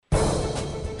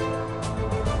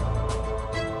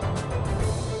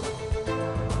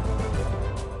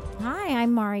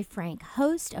I'm Mari Frank,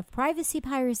 host of Privacy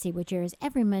Piracy, which airs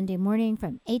every Monday morning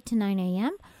from 8 to 9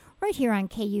 a.m., right here on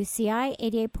KUCI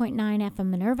 88.9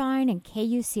 FM in Irvine and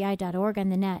KUCI.org on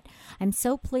the net. I'm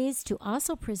so pleased to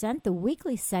also present the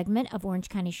weekly segment of Orange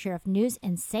County Sheriff News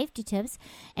and Safety Tips,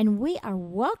 and we are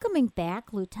welcoming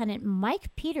back Lieutenant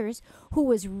Mike Peters, who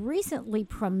was recently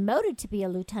promoted to be a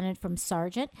lieutenant from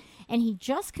sergeant, and he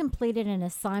just completed an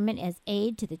assignment as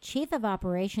aide to the Chief of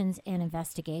Operations and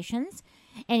Investigations.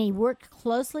 And he worked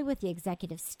closely with the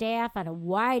executive staff on a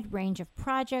wide range of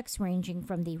projects, ranging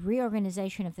from the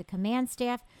reorganization of the command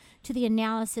staff to the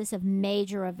analysis of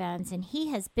major events. And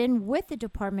he has been with the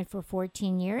department for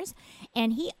 14 years.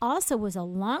 And he also was a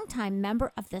longtime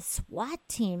member of the SWAT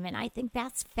team. And I think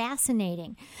that's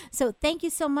fascinating. So thank you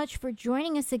so much for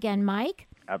joining us again, Mike.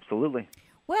 Absolutely.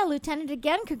 Well, Lieutenant,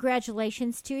 again,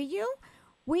 congratulations to you.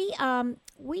 We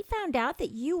found out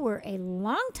that you were a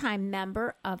longtime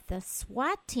member of the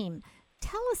SWAT team.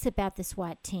 Tell us about the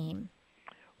SWAT team.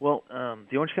 Well,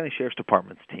 the Orange County Sheriff's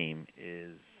Department's team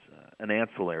is an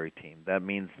ancillary team. That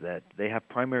means that they have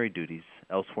primary duties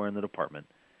elsewhere in the department,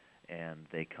 and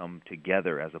they come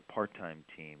together as a part-time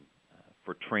team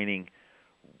for training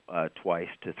twice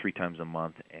to 3 times a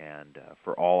month, and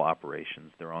for all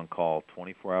operations. They're on call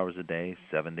 24 hours a day,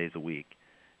 7 days a week.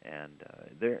 And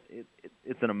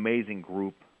it's an amazing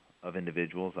group of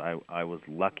individuals. I was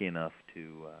lucky enough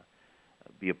to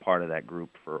be a part of that group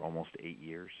for almost 8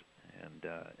 years,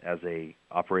 and as a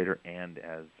operator and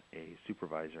as a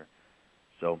supervisor.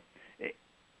 So,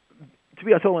 to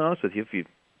be totally honest with you,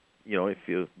 if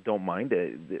you don't mind,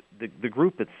 the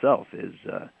group itself is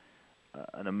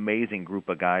an amazing group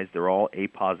of guys. They're all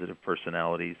A-positive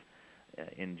personalities.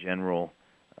 In general,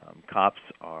 cops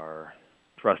are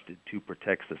trusted to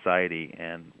protect society,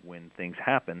 and when things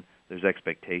happen, there's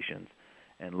expectations.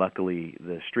 And luckily,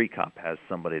 the street cop has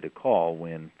somebody to call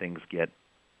when things get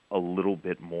a little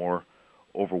bit more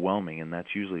overwhelming, and that's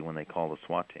usually when they call the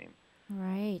SWAT team.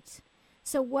 Right.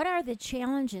 So what are the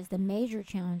challenges, the major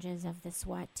challenges of the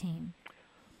SWAT team?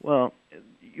 Well,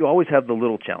 you always have the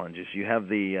little challenges. You have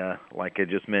the, like I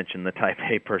just mentioned, the type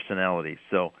A personality.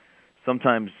 So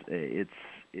sometimes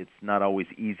it's not always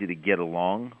easy to get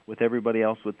along with everybody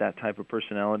else with that type of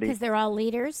personality. Because they're all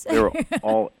leaders? They're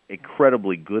all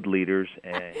incredibly good leaders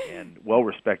and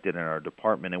well-respected in our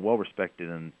department and well-respected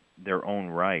in their own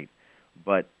right.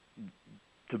 But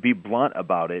to be blunt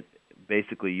about it,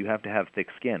 basically you have to have thick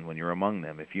skin when you're among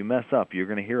them. If you mess up, you're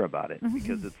going to hear about it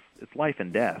because it's life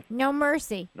and death. No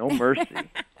mercy. No mercy.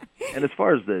 And as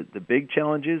far as the big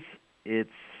challenges,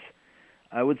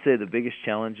 I would say the biggest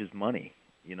challenge is money.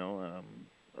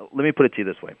 Let me put it to you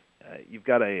this way: you've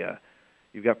got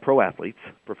pro athletes,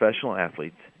 professional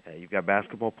athletes. You've got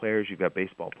basketball players. You've got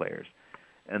baseball players,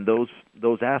 and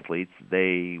those athletes,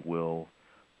 they will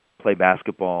play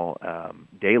basketball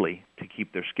daily to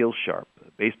keep their skills sharp.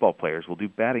 Baseball players will do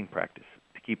batting practice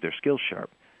to keep their skills sharp,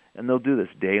 and they'll do this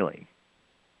daily.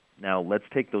 Now, let's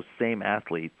take those same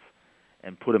athletes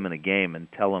and put them in a game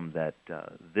and tell them that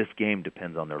this game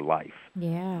depends on their life.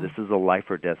 Yeah. This is a life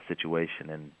or death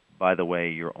situation, and by the way,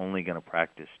 you're only going to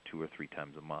practice 2 or 3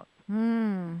 times a month.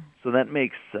 So that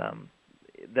makes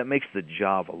the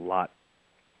job a lot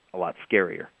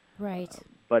scarier. Right.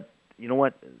 But you know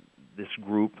what? This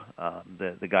group,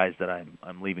 the guys that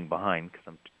I'm leaving behind,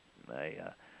 because I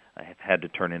have had to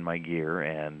turn in my gear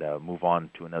and move on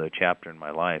to another chapter in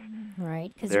my life.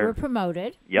 Right, because you were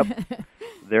promoted. Yep.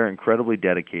 They're incredibly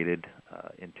dedicated,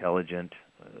 intelligent,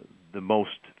 the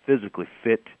most physically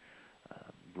fit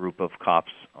group of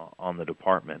cops on the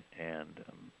department, and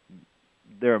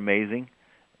they're amazing.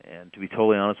 And to be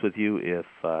totally honest with you, if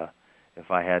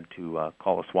I had to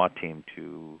call a SWAT team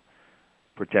to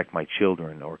protect my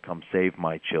children or come save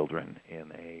my children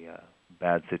in a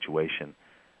bad situation,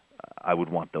 I would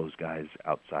want those guys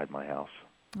outside my house.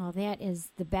 Well, that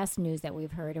is the best news that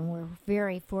we've heard, and we're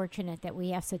very fortunate that we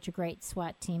have such a great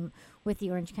SWAT team with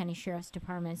the Orange County Sheriff's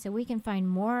Department. So we can find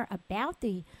more about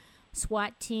the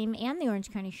SWAT team and the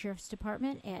Orange County Sheriff's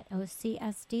Department at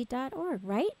ocsd.org,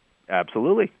 right?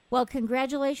 Absolutely. Well,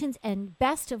 congratulations and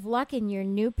best of luck in your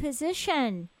new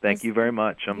position. Thank you very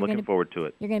much. I'm looking forward to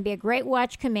it. You're going to be a great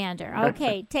watch commander.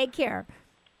 Okay, take care.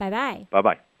 Bye-bye.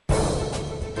 Bye-bye.